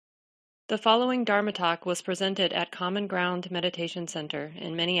The following Dharma talk was presented at Common Ground Meditation Center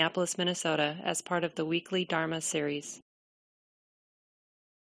in Minneapolis, Minnesota, as part of the weekly Dharma series.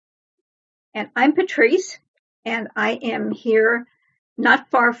 And I'm Patrice, and I am here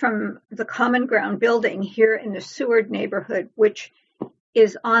not far from the Common Ground building here in the Seward neighborhood, which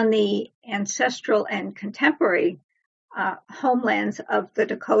is on the ancestral and contemporary homelands of the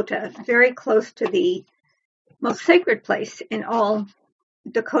Dakota, very close to the most sacred place in all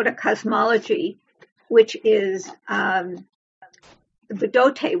Dakota cosmology, which is the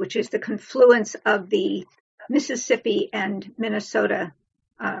Vidote, which is the confluence of the Mississippi and Minnesota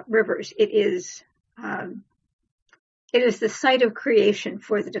rivers. It is the site of creation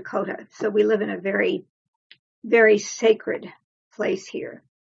for the Dakota. So we live in a very, very sacred place here.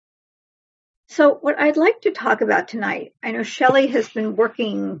 So what I'd like to talk about tonight, I know Shelley has been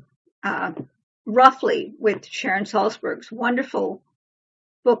working roughly with Sharon Salzberg's wonderful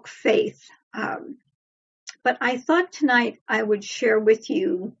book, Faith. But I thought tonight I would share with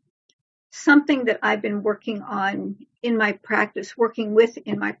you something that I've been working on in my practice, working with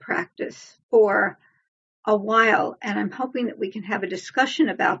in my practice for a while. And I'm hoping that we can have a discussion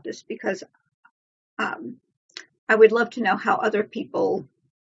about this because I would love to know how other people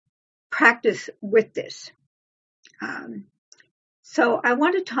practice with this. So I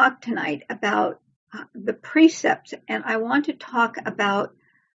want to talk tonight about the precepts, and I want to talk about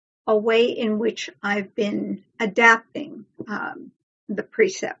a way in which I've been adapting the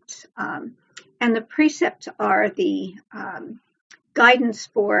precepts. And the precepts are the guidance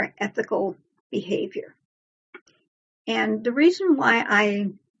for ethical behavior. And the reason why I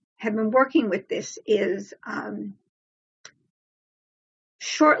have been working with this is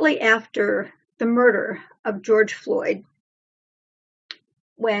shortly after the murder of George Floyd,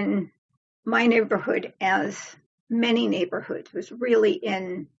 when my neighborhood, as many neighborhoods, was really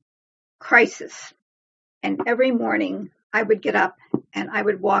in crisis. And every morning I would get up and I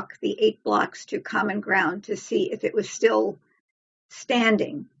would walk the 8 blocks to Common Ground to see if it was still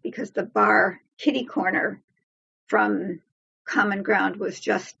standing, because the bar kitty corner from Common Ground was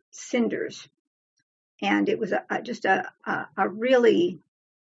just cinders. And it was just a really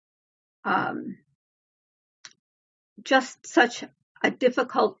just such a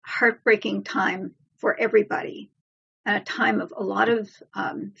difficult, heartbreaking time for everybody, and a time of a lot of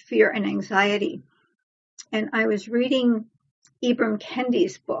fear and anxiety. And I was reading Ibram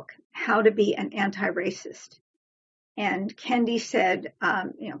Kendi's book, How to Be an Anti-Racist. And Kendi said,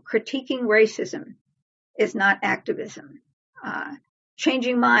 critiquing racism is not activism.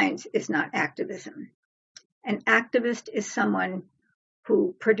 Changing minds is not activism. An activist is someone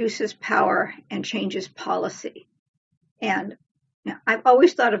who produces power and changes policy. And I've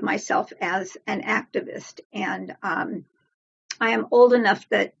always thought of myself as an activist, and I am old enough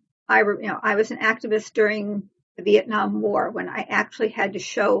that I was an activist during the Vietnam War, when I actually had to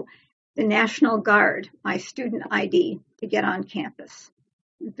show the National Guard my student ID to get on campus.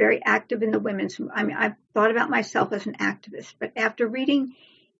 Very active in the women's. I've thought about myself as an activist, but after reading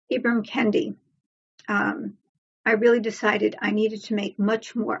Ibram Kendi, I really decided I needed to make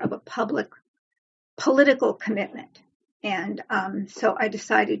much more of a public political commitment. And so I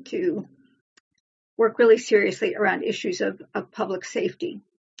decided to work really seriously around issues of public safety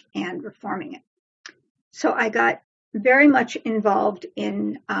and reforming it. So I got very much involved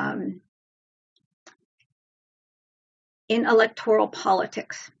in electoral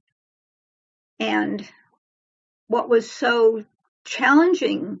politics. And what was so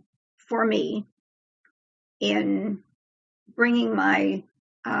challenging for me in bringing my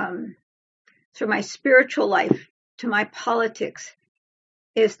my spiritual life to my politics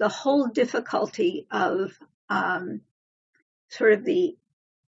is the whole difficulty of the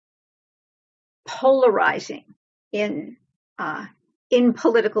polarizing in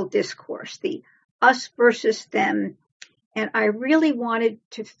political discourse, the us versus them. And I really wanted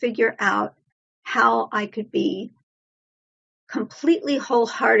to figure out how I could be completely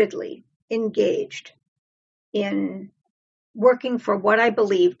wholeheartedly engaged in working for what I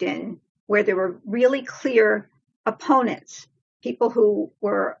believed in, where there were really clear opponents, people who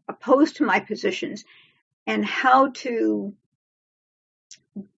were opposed to my positions, and how to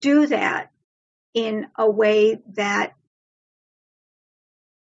do that in a way that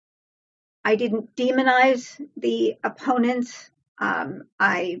I didn't demonize the opponents.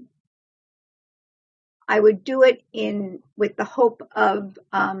 I would do it with the hope of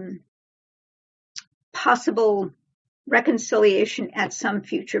possible reconciliation at some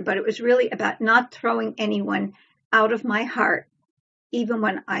future, but it was really about not throwing anyone out of my heart, even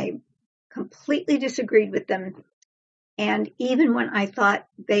when I completely disagreed with them And even when I thought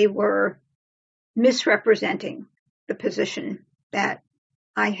they were misrepresenting the position that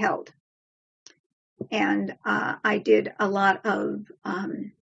I held. And I did a lot of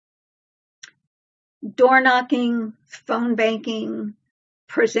door knocking, phone banking,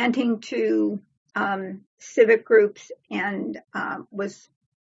 presenting to civic groups, and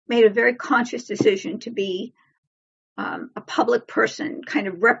made a very conscious decision to be a public person, kind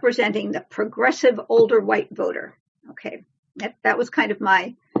of representing the progressive older white voter. Okay, that was kind of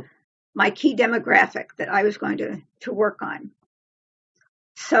my key demographic that I was going to work on.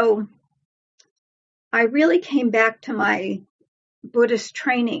 So I really came back to my Buddhist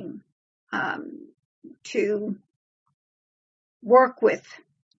training to work with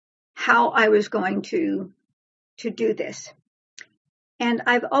how I was going to do this. And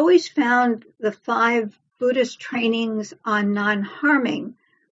I've always found the 5 Buddhist trainings on non-harming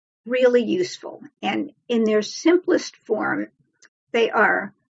really useful. And in their simplest form, they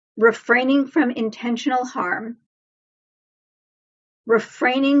are refraining from intentional harm,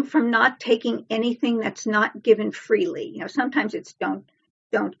 refraining from not taking anything that's not given freely. Sometimes it's don't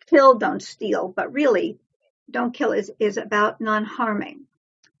kill, don't steal, but really don't kill is about non-harming,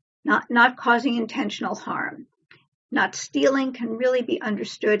 not causing intentional harm. Not stealing can really be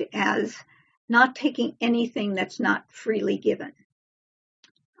understood as not taking anything that's not freely given.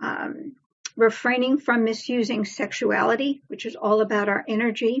 Refraining from misusing sexuality, which is all about our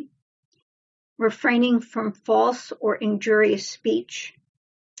energy. Refraining from false or injurious speech.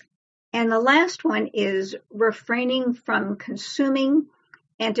 And the last one is refraining from consuming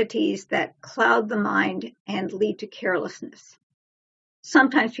entities that cloud the mind and lead to carelessness.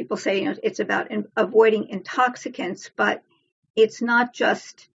 Sometimes people say, it's about avoiding intoxicants, but it's not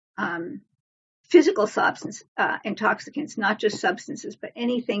just physical substance intoxicants, not just substances, but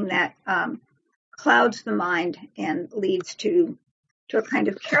anything that clouds the mind and leads to a kind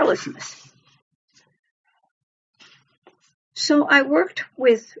of carelessness. So I worked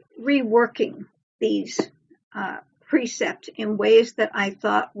with reworking these precepts in ways that I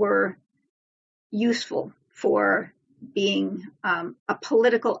thought were useful for being a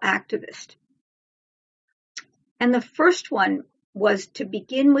political activist. And the first one was to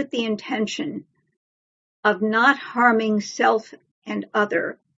begin with the intention of not harming self and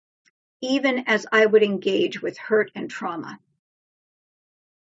other, even as I would engage with hurt and trauma.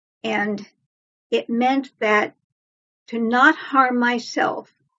 And it meant that to not harm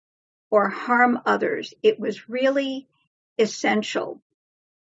myself or harm others, it was really essential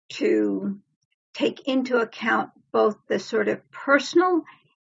to take into account both the sort of personal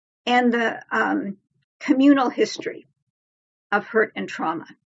and the communal history of hurt and trauma.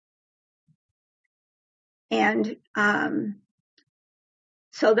 And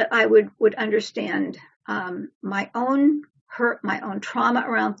so that I would understand my own hurt, my own trauma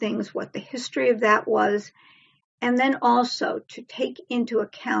around things, what the history of that was, and then also to take into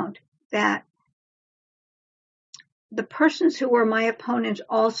account that the persons who were my opponents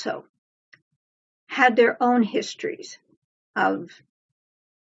also had their own histories of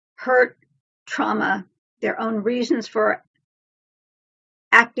hurt, trauma, their own reasons for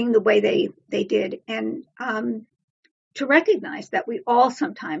acting the way they did, and to recognize that we all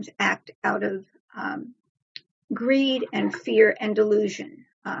sometimes act out of greed and fear and delusion.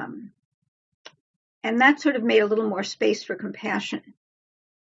 And that sort of made a little more space for compassion.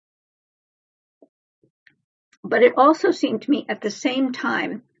 But it also seemed to me at the same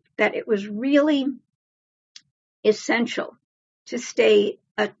time that it was really essential to stay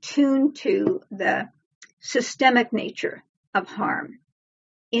attuned to the systemic nature of harm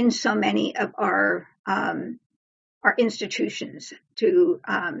in so many of our institutions, to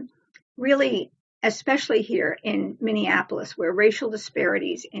really, especially here in Minneapolis, where racial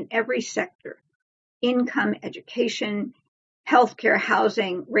disparities in every sector, income, education, healthcare,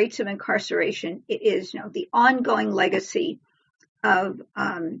 housing, rates of incarceration, it is the ongoing legacy of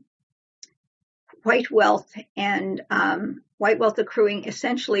white wealth and white wealth accruing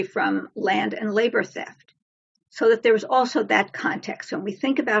essentially from land and labor theft. So that there was also that context when we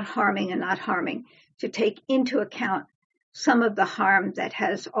think about harming and not harming, to take into account some of the harm that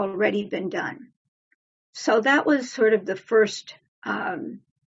has already been done. So that was sort of the first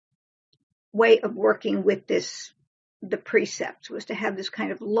way of working with the precepts, was to have this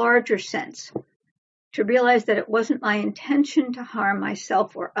kind of larger sense, to realize that it wasn't my intention to harm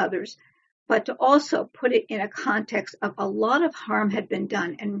myself or others, but to also put it in a context of a lot of harm had been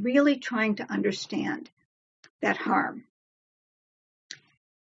done and really trying to understand that harm.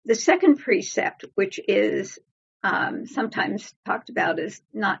 The second precept, which is sometimes talked about as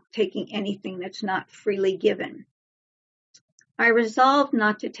not taking anything that's not freely given. I resolve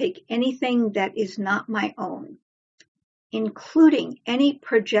not to take anything that is not my own, including any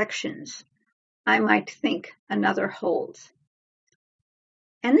projections I might think another holds.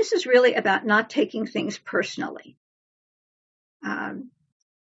 And this is really about not taking things personally. And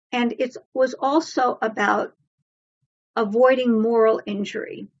it was also about avoiding moral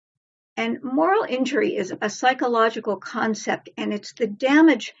injury. And moral injury is a psychological concept, and it's the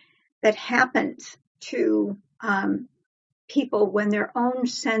damage that happens to people when their own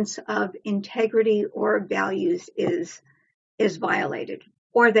sense of integrity or values is violated,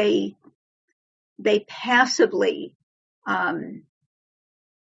 or they passively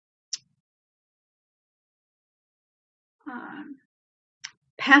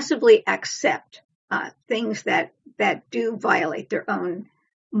passively accept things that do violate their own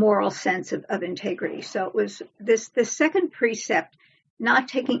moral sense of integrity. So it was the second precept, not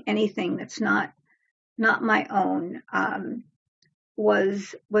taking anything that's not my own,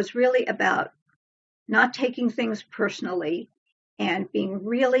 was really about not taking things personally and being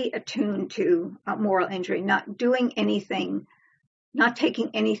really attuned to moral injury, not doing anything, not taking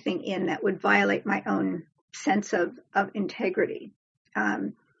anything in that would violate my own sense of integrity.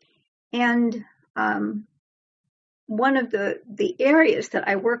 One of the areas that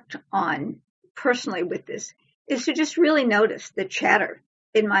I worked on personally with this is to just really notice the chatter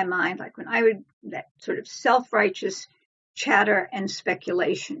in my mind, like when I would, that sort of self-righteous chatter and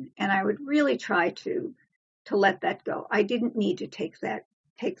speculation, and I would really try to let that go. I didn't need to take that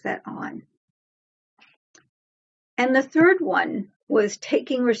on. And the third one was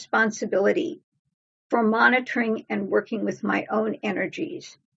taking responsibility for monitoring and working with my own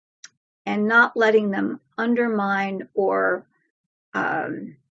energies and not letting them undermine or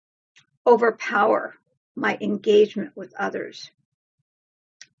overpower my engagement with others.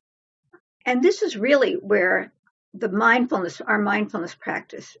 And this is really where our mindfulness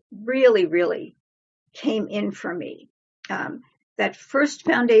practice really, really came in for me. That first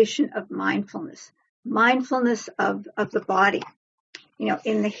foundation of mindfulness of the body.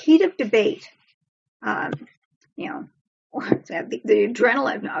 In the heat of debate, the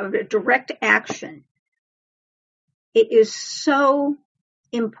adrenaline of a direct action, it is so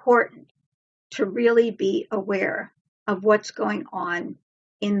important to really be aware of what's going on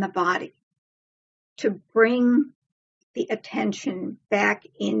in the body, to bring the attention back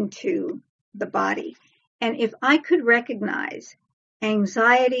into the body. And if I could recognize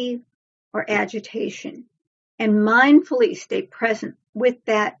anxiety or agitation and mindfully stay present with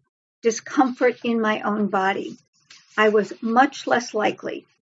that discomfort in my own body, I was much less likely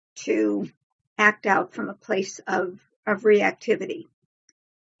to act out from a place of reactivity.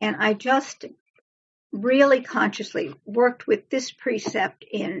 And I just really consciously worked with this precept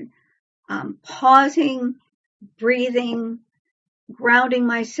in pausing, breathing, grounding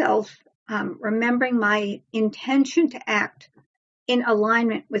myself, remembering my intention to act in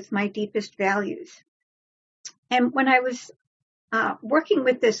alignment with my deepest values. And when I was working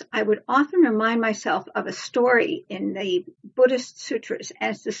with this, I would often remind myself of a story in the Buddhist sutras,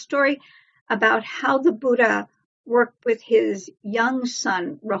 and it's the story about how the Buddha worked with his young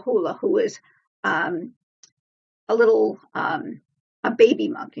son, Rahula, who was a baby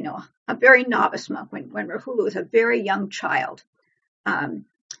monk, a very novice monk when Rahula was a very young child.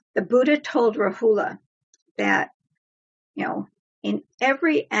 The Buddha told Rahula that, in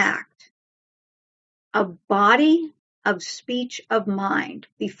every act of body, of speech, of mind,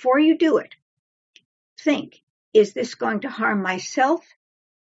 before you do it, think, is this going to harm myself?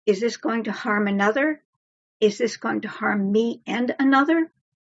 Is this going to harm another? Is this going to harm me and another?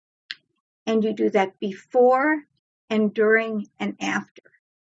 And you do that before and during and after.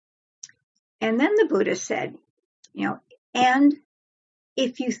 And then the Buddha said, and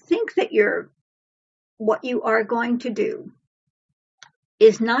if you think that what you are going to do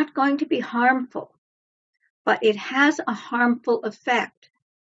is not going to be harmful, but it has a harmful effect,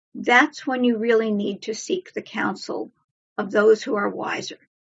 that's when you really need to seek the counsel of those who are wiser.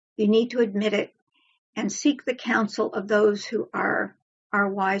 You need to admit it and seek the counsel of those who are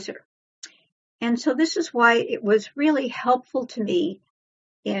wiser. And so this is why it was really helpful to me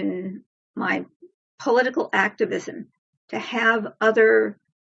in my political activism to have other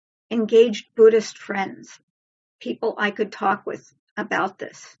engaged Buddhist friends, people I could talk with about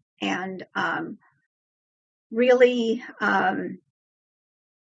this, and really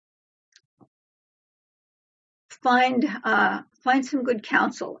find some good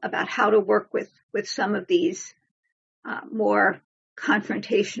counsel about how to work with some of these more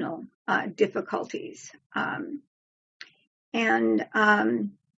confrontational difficulties.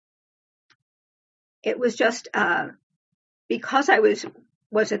 It was just because I was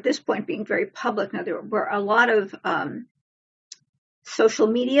at this point being very public. Now, there were a lot of social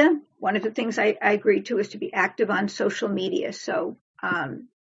media. One of the things I agreed to is to be active on social media. So,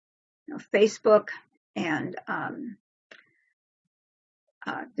 Facebook and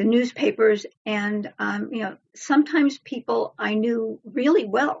the newspapers, and sometimes people I knew really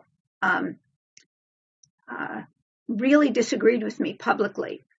well really disagreed with me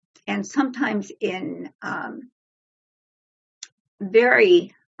publicly, and sometimes in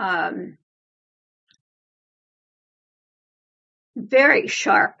very very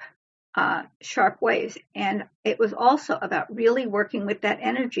sharp ways. And it was also about really working with that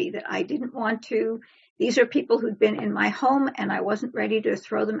energy that I didn't want to. These are people who'd been in my home, and I wasn't ready to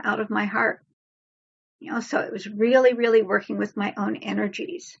throw them out of my heart. So it was really, really working with my own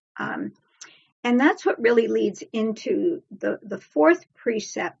energies. And that's what really leads into the fourth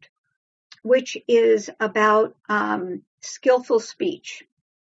precept, which is about skillful speech.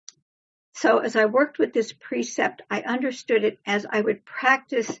 So as I worked with this precept, I understood it as I would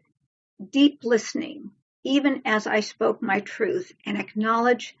practice deep listening, even as I spoke my truth, and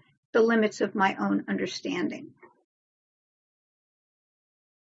acknowledge the limits of my own understanding.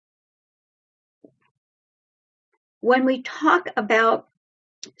 When we talk about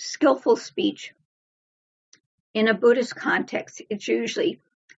skillful speech in a Buddhist context, it's usually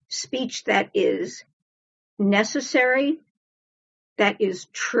speech that is necessary, that is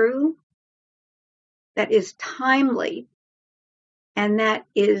true, that is timely, and that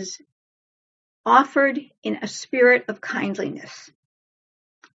is offered in a spirit of kindliness.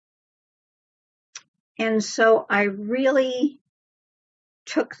 And so I really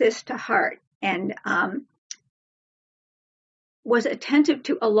took this to heart and was attentive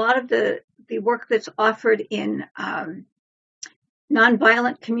to a lot of the work that's offered in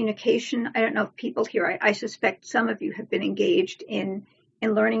nonviolent communication. I don't know if people here, I suspect some of you have been engaged in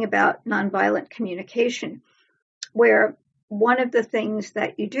learning about nonviolent communication, where one of the things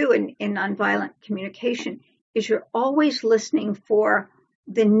that you do in nonviolent communication is you're always listening for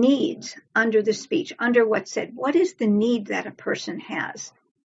the needs under the speech, under what's said. What is the need that a person has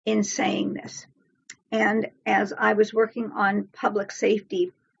in saying this? And as I was working on public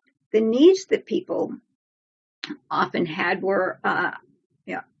safety, the needs that people often had were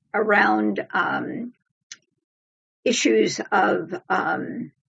around issues of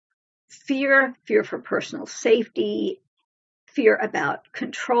fear for personal safety, fear about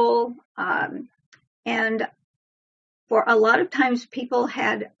control, and for a lot of times people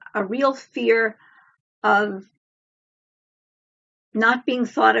had a real fear of not being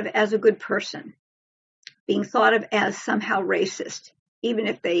thought of as a good person, being thought of as somehow racist, even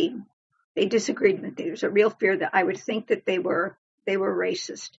if they disagreed with me. There's a real fear that I would think that they were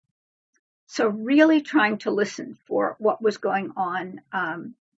racist. So really trying to listen for what was going on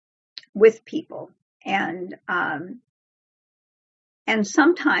with people, and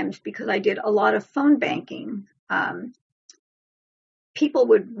sometimes, because I did a lot of phone banking, people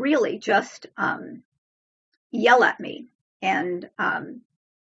would really just yell at me and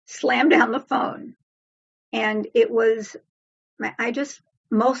slam down the phone. And I just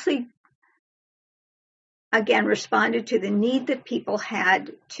mostly, again, responded to the need that people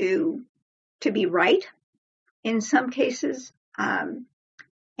had to be right in some cases, and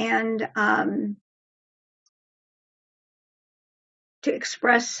to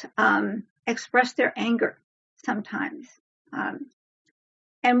express their anger sometimes.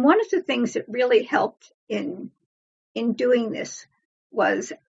 And one of the things that really helped in doing this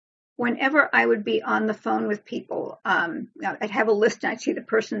was whenever I would be on the phone with people, I'd have a list and I'd see the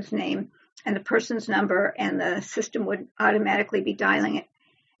person's name and the person's number, and the system would automatically be dialing it.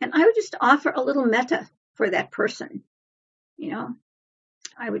 And I would just offer a little metta for that person.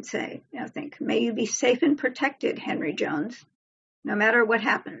 I would say, think, may you be safe and protected, Henry Jones, no matter what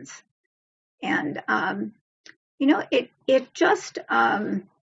happens. And, it just, that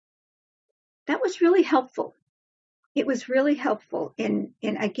was really helpful. It was really helpful in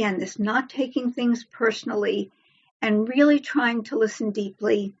again, this not taking things personally and really trying to listen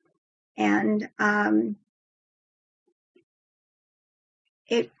deeply. And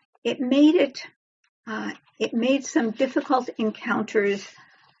it made some difficult encounters.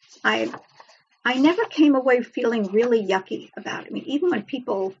 I never came away feeling really yucky about it. I mean, even when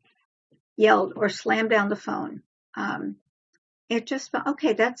people yelled or slammed down the phone, it just felt,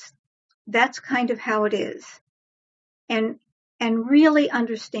 okay, that's kind of how it is. And really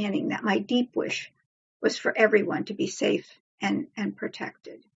understanding that my deep wish was for everyone to be safe and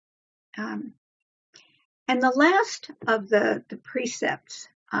protected. And the last of the precepts,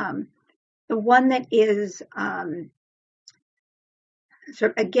 the one that is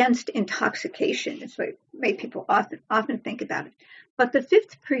sort of against intoxication. It's what made people often think about it. But the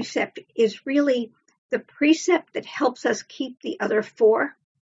fifth precept is really the precept that helps us keep the other four.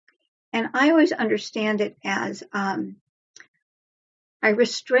 And I always understand it as I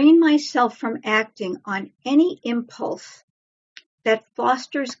restrain myself from acting on any impulse that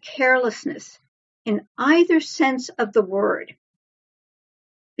fosters carelessness in either sense of the word,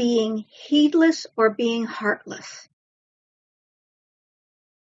 being heedless or being heartless.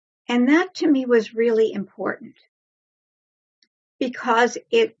 And that to me was really important because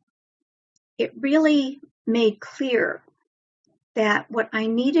it really made clear that what I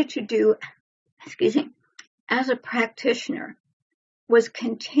needed to do, as a practitioner was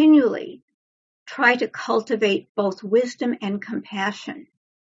continually try to cultivate both wisdom and compassion.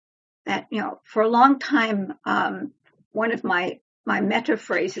 That, for a long time, one of my metta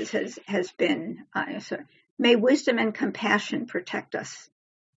phrases has been, may wisdom and compassion protect us.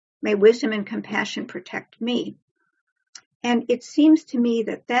 May wisdom and compassion protect me. And it seems to me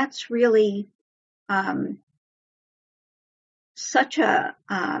that that's really such a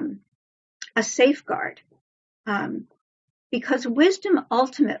safeguard, because wisdom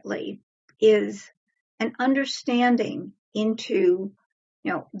ultimately is an understanding into,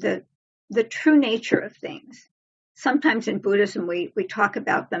 the true nature of things. Sometimes in Buddhism, we talk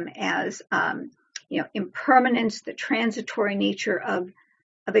about them as, impermanence, the transitory nature of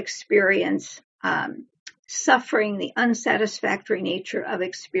experience, suffering, the unsatisfactory nature of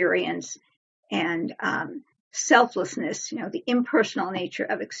experience, and selflessness, the impersonal nature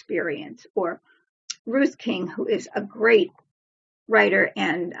of experience. Or Ruth King, who is a great writer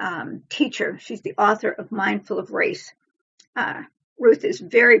and teacher, she's the author of Mindful of Race. Ruth is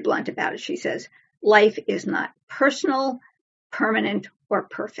very blunt about it. She says, life is not personal, permanent, or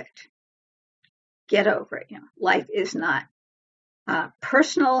perfect. Get over it. Life is not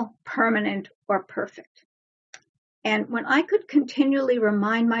personal, permanent, or perfect. And when I could continually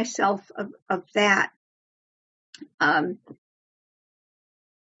remind myself of that,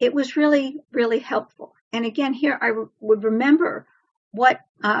 it was really, really helpful. And again, here I would remember what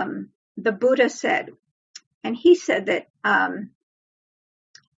the Buddha said. And he said that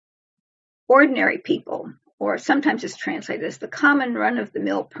ordinary people, or sometimes it's translated as the common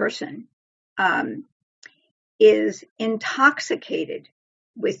run-of-the-mill person, is intoxicated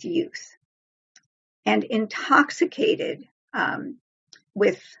with youth and intoxicated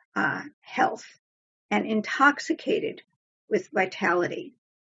with health and intoxicated with vitality.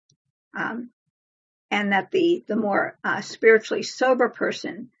 And that the more spiritually sober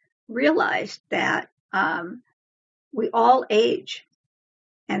person realized that we all age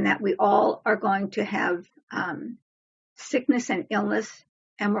and that we all are going to have sickness and illness,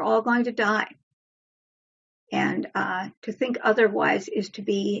 and we're all going to die. And to think otherwise is to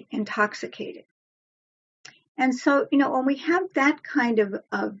be intoxicated. And so, when we have that kind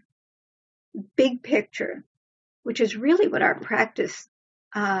of big picture, which is really what our practice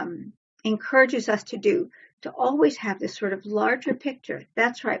encourages us to do, to always have this sort of larger picture.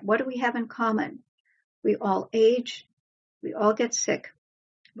 That's right. What do we have in common? We all age, we all get sick,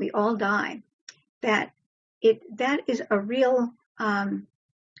 we all die. That is a real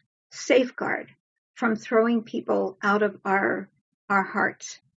safeguard from throwing people out of our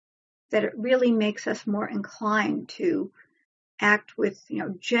hearts. That it really makes us more inclined to act with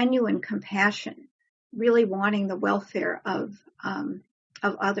genuine compassion, really wanting the welfare of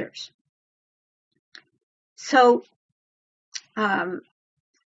others. So I've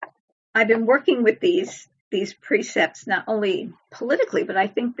been working with these precepts not only politically, but I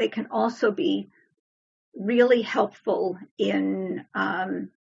think they can also be really helpful in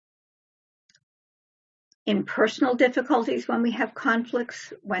personal difficulties when we have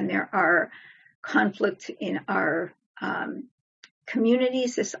conflicts, when there are conflicts in our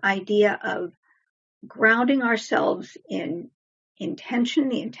communities. This idea of grounding ourselves in intention,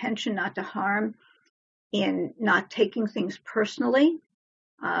 the intention not to harm, in not taking things personally.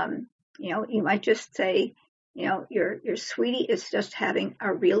 You might just say, your sweetie is just having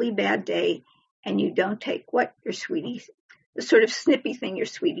a really bad day, and you don't take the sort of snippy thing your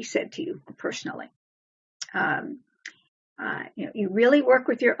sweetie said to you personally. You really work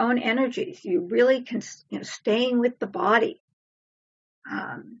with your own energies. You really can, staying with the body,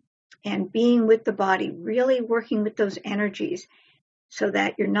 and being with the body, really working with those energies so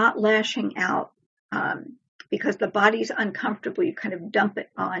that you're not lashing out, because the body's uncomfortable. You kind of dump it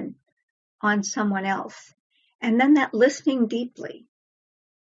on someone else. And then that listening deeply,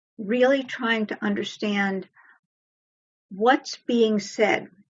 really trying to understand what's being said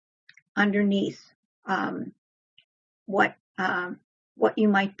underneath what what you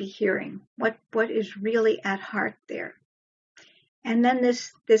might be hearing, what is really at heart there. And then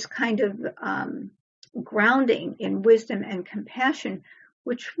this kind of grounding in wisdom and compassion,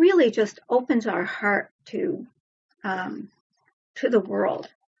 which really just opens our heart to the world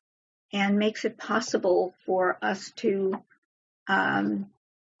and makes it possible for us to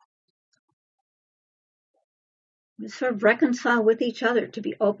sort of reconcile with each other, to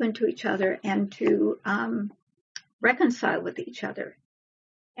be open to each other, and to reconcile with each other.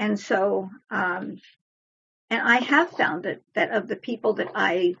 And so, and I have found that of the people that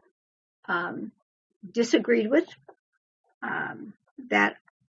I disagreed with, that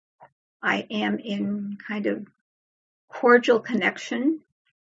I am in kind of cordial connection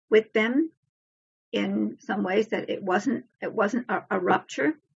with them in some ways, that it wasn't a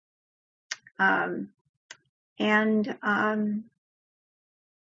rupture. And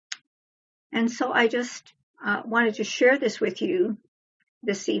so I just wanted to share this with you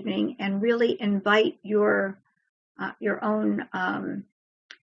this evening and really invite your own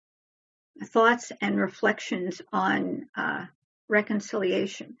thoughts and reflections on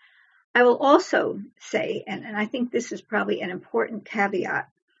reconciliation. I will also say, and I think this is probably an important caveat,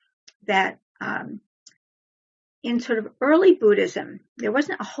 that in sort of early Buddhism, there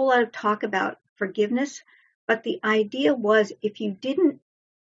wasn't a whole lot of talk about forgiveness, but the idea was if you didn't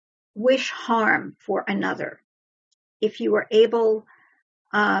wish harm for another, if you were able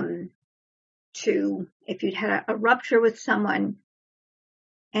if you'd had a rupture with someone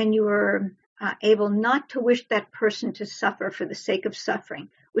and you were able not to wish that person to suffer for the sake of suffering,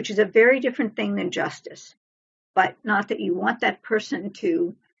 which is a very different thing than justice, but not that you want that person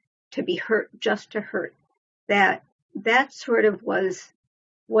to be hurt just to hurt, that sort of was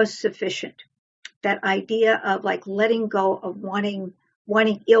sufficient. That idea of like letting go of wanting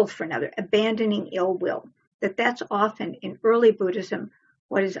ill for another, abandoning ill will, that's often in early Buddhism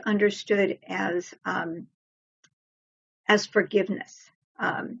what is understood as forgiveness.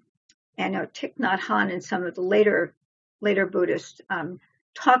 And Thich Nhat Hanh and some of the later Buddhists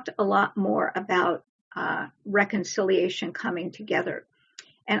talked a lot more about reconciliation coming together.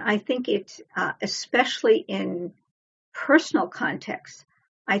 And I think it's especially in personal contexts,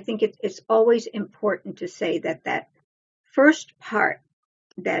 I think it's always important to say that first part,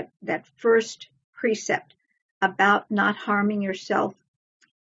 that first precept about not harming yourself,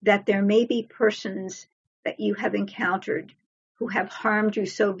 that there may be persons that you have encountered who have harmed you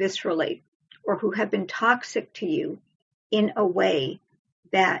so viscerally or who have been toxic to you in a way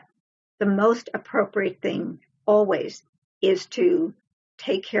that the most appropriate thing always is to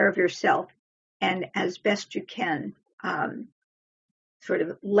take care of yourself and as best you can sort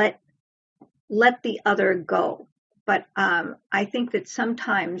of let the other go. But I think that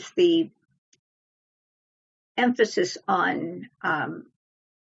sometimes the emphasis on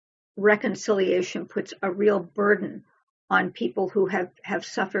reconciliation puts a real burden on people who have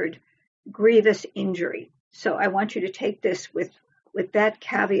suffered grievous injury. So I want you to take this with that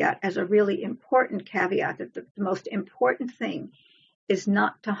caveat as a really important caveat, that the most important thing is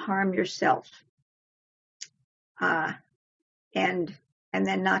not to harm yourself and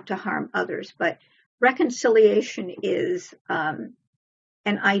then not to harm others. But reconciliation is an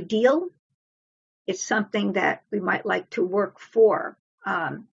ideal. It's something that we might like to work for,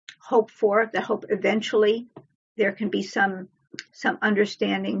 hope eventually there can be some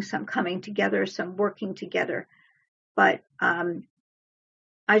understanding, some coming together, some working together. But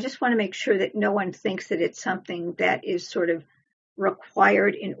I just want to make sure that no one thinks that it's something that is sort of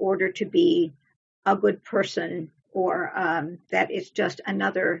required in order to be a good person, or that it's just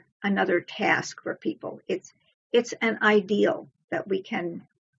another task for people. It's an ideal that we can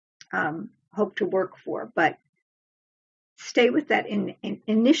hope to work for, but stay with that in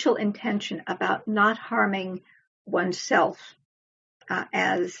initial intention about not harming oneself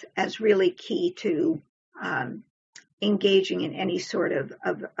as really key to engaging in any sort of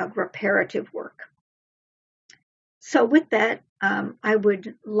reparative work. So with that, I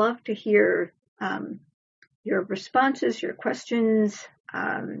would love to hear your responses, your questions,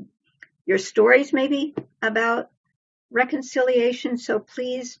 your stories maybe about reconciliation. So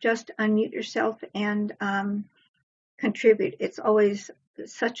please just unmute yourself and contribute. It's always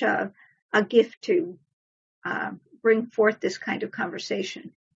such a gift to bring forth this kind of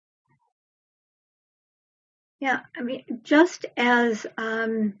conversation. Yeah, I mean, just as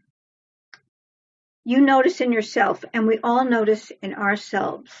you notice in yourself, and we all notice in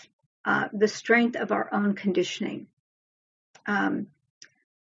ourselves, the strength of our own conditioning.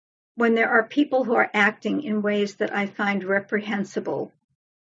 When there are people who are acting in ways that I find reprehensible,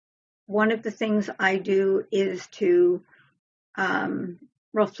 one of the things I do is to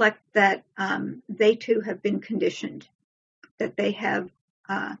reflect that they too have been conditioned, that they have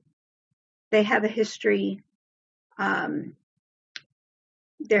a history. There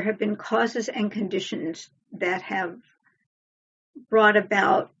have been causes and conditions that have brought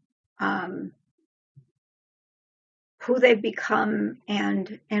about who they've become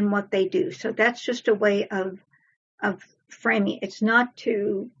and what they do. So that's just a way of framing. It's not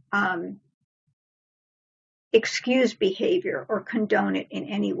to excuse behavior or condone it in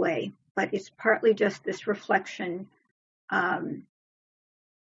any way, but it's partly just this reflection that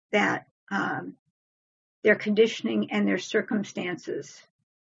their conditioning and their circumstances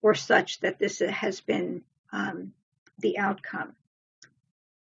were such that this has been the outcome.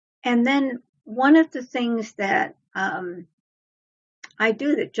 And then one of the things that I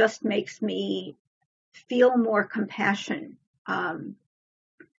do that just makes me feel more compassion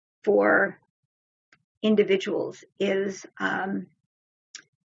for individuals is I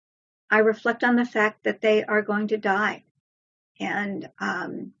reflect on the fact that they are going to die. And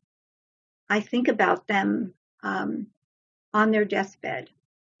I think about them on their deathbed.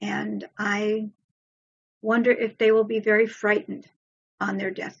 And I wonder if they will be very frightened on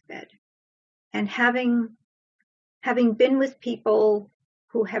their deathbed. And having been with people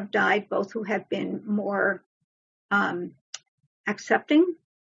who have died, both who have been more accepting,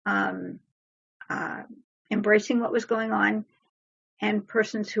 embracing what was going on, and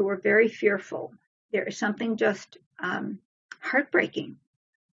persons who were very fearful, there is something just heartbreaking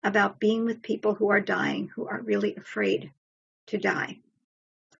about being with people who are dying, who are really afraid to die.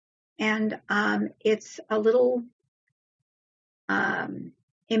 And it's a little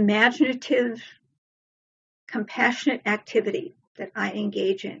imaginative, compassionate activity that I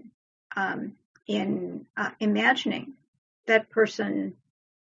engage in imagining that person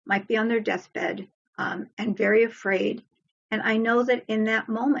might be on their deathbed and very afraid. And I know that in that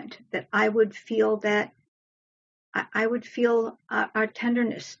moment that I would feel our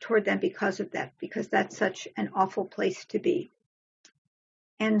tenderness toward them because of that, because that's such an awful place to be.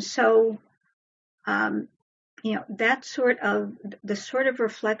 And so, that sort of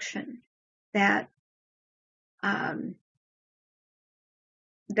reflection that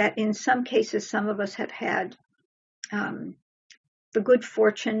that in some cases some of us have had the good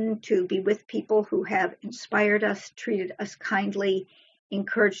fortune to be with people who have inspired us, treated us kindly,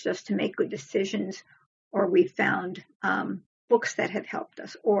 encouraged us to make good decisions, or we found books that have helped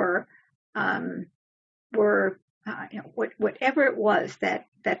us, or were whatever it was that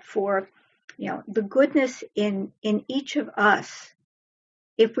for the goodness in each of us,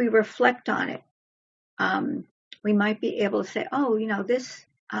 if we reflect on it, we might be able to say, oh,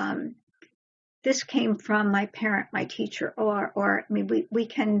 this came from my parent, my teacher, or I mean, we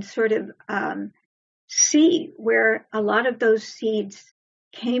can sort of see where a lot of those seeds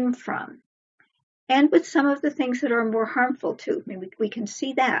came from. And with some of the things that are more harmful too, I mean, we can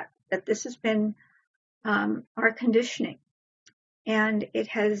see that this has been our conditioning. And it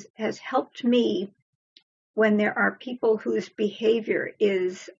has helped me when there are people whose behavior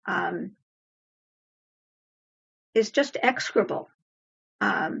is just execrable,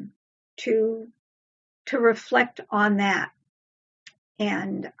 to reflect on that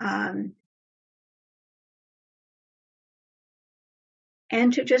and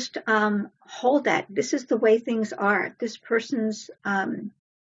to just hold that. This is the way things are. This person's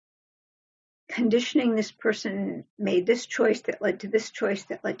conditioning, this person made this choice that led to this choice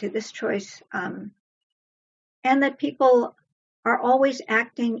that led to this choice, and that people are always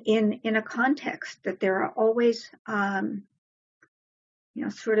acting in a context, that there are always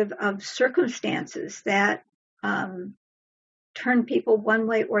sort of circumstances that turn people one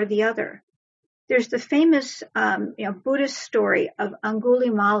way or the other. There's the famous Buddhist story of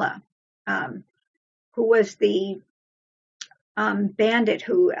Angulimala, who was the bandit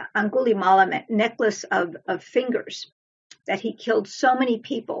who Angulimala meant necklace of fingers, that he killed so many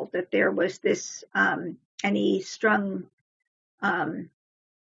people that there was this, and he strung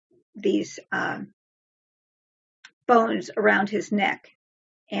these bones around his neck.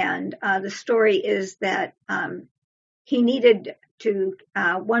 And the story is that he needed to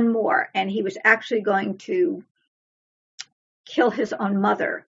one more, and he was actually going to kill his own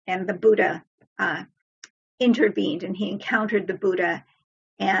mother, and the Buddha intervened, and he encountered the Buddha,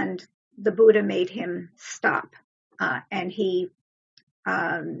 and the Buddha made him stop, and he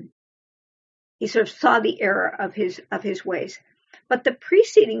sort of saw the error of his ways. But the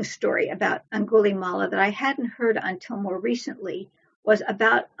preceding story about Angulimala that I hadn't heard until more recently was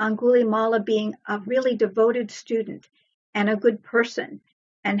about Angulimala being a really devoted student and a good person,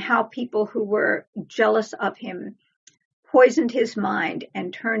 and how people who were jealous of him poisoned his mind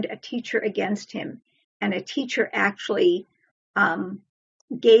and turned a teacher against him. And a teacher actually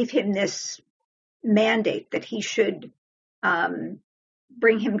gave him this mandate that he should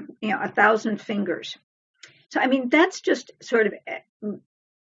bring him, 1,000 fingers. So, I mean, that's just sort of,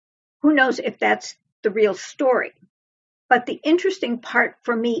 who knows if that's the real story. But the interesting part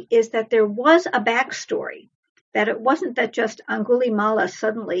for me is that there was a backstory, that it wasn't that just Angulimala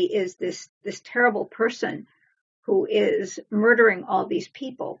suddenly is this terrible person who is murdering all these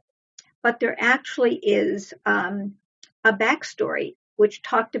people, but there actually is a backstory which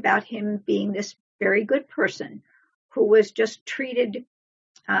talked about him being this very good person who was just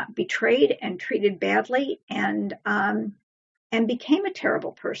betrayed and treated badly, and became a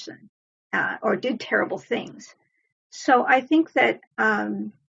terrible person, or did terrible things. So I think that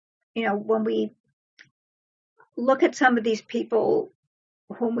when we look at some of these people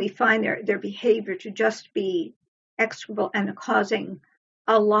whom we find their behavior to just be execrable and causing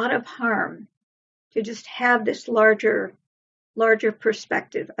a lot of harm, to just have this larger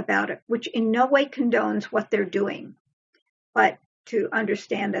perspective about it, which in no way condones what they're doing, but to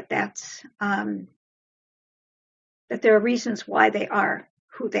understand that that's that there are reasons why they are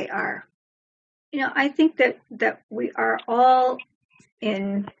who they are. I think that we are all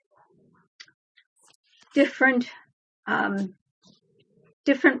in different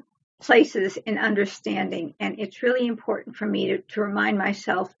places in understanding, and it's really important for me to remind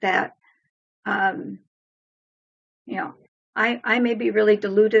myself that I may be really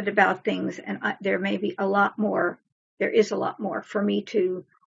deluded about things, and there is a lot more for me to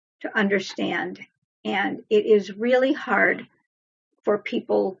understand. And it is really hard for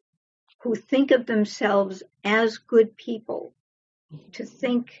people who think of themselves as good people to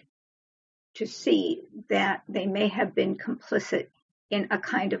see that they may have been complicit in a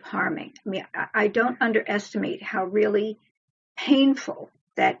kind of harming. I mean, I don't underestimate how really painful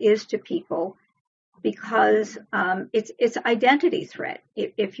that is to people, because it's identity threat.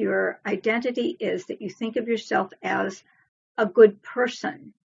 If your identity is that you think of yourself as a good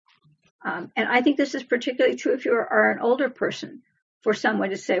person, and I think this is particularly true if you are an older person, for someone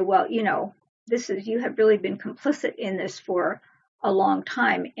to say, well, you have really been complicit in this for a long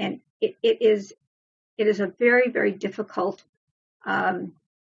time, and it is a very, very difficult arena,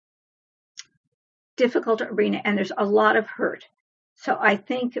 and there's a lot of hurt. So I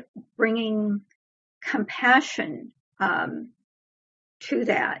think bringing compassion to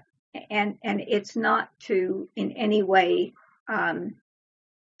that, and it's not to in any way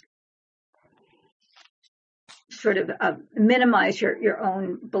sort of minimize your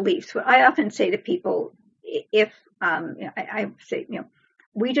own beliefs. What I often say to people, if I say,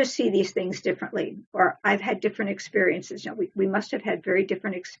 we just see these things differently, or I've had different experiences. We must have had very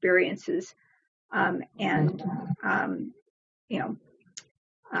different experiences,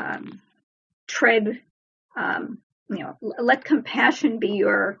 tread. Let compassion be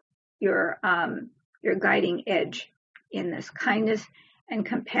your guiding edge in this. Kindness and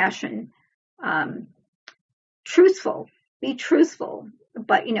compassion. Be truthful,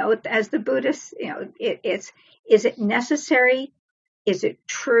 but as the Buddhists, is it necessary? Is it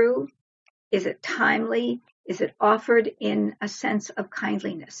true? Is it timely? Is it offered in a sense of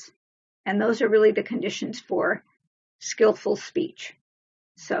kindliness? And those are really the conditions for skillful speech.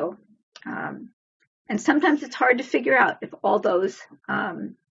 So, and sometimes it's hard to figure out if all those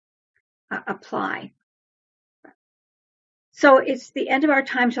apply. So it's the end of our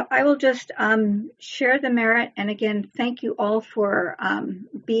time, so I will just share the merit. And again, thank you all for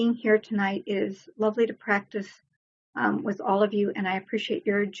being here tonight. It is lovely to practice with all of you, and I appreciate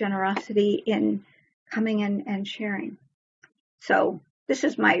your generosity in coming in and sharing. So this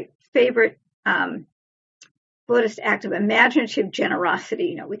is my favorite Buddhist act of imaginative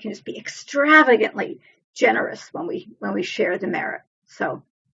generosity. We can just be extravagantly generous when we share the merit. So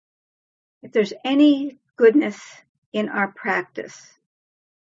if there's any goodness in our practice,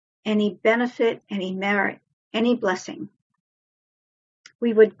 any benefit, any merit, any blessing,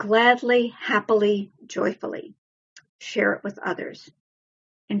 we would gladly, happily, joyfully share it with others.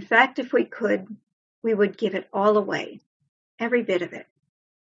 In fact, if we could, we would give it all away, every bit of it.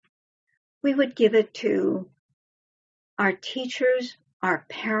 We would give it to our teachers, our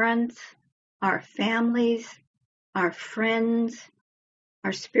parents, our families, our friends,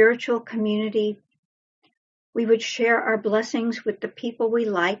 our spiritual community. We would share our blessings with the people we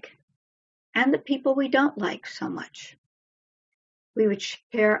like and the people we don't like so much. We would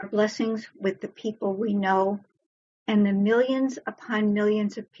share our blessings with the people we know and the millions upon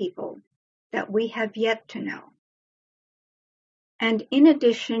millions of people that we have yet to know. And in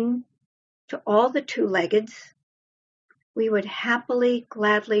addition to all the two-leggeds, we would happily,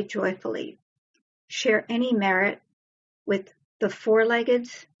 gladly, joyfully share any merit with the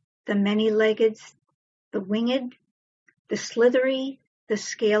four-leggeds, the many-leggeds, the winged, the slithery, the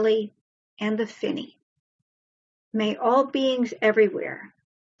scaly, and the finny. May all beings everywhere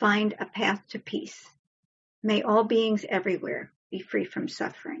find a path to peace. May all beings everywhere be free from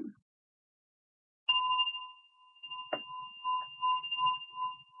suffering.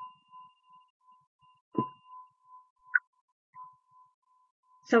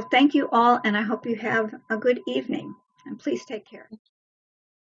 So thank you all, and I hope you have a good evening, and please take care.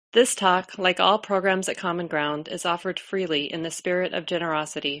 This talk, like all programs at Common Ground, is offered freely in the spirit of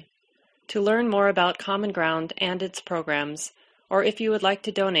generosity. To learn more about Common Ground and its programs, or if you would like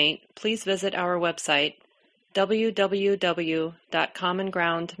to donate, please visit our website,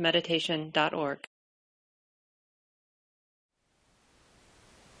 www.commongroundmeditation.org.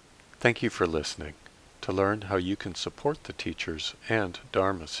 Thank you for listening. To learn how you can support the teachers and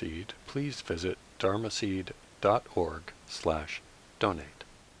Dharma Seed, please visit dharmaseed.org/donate.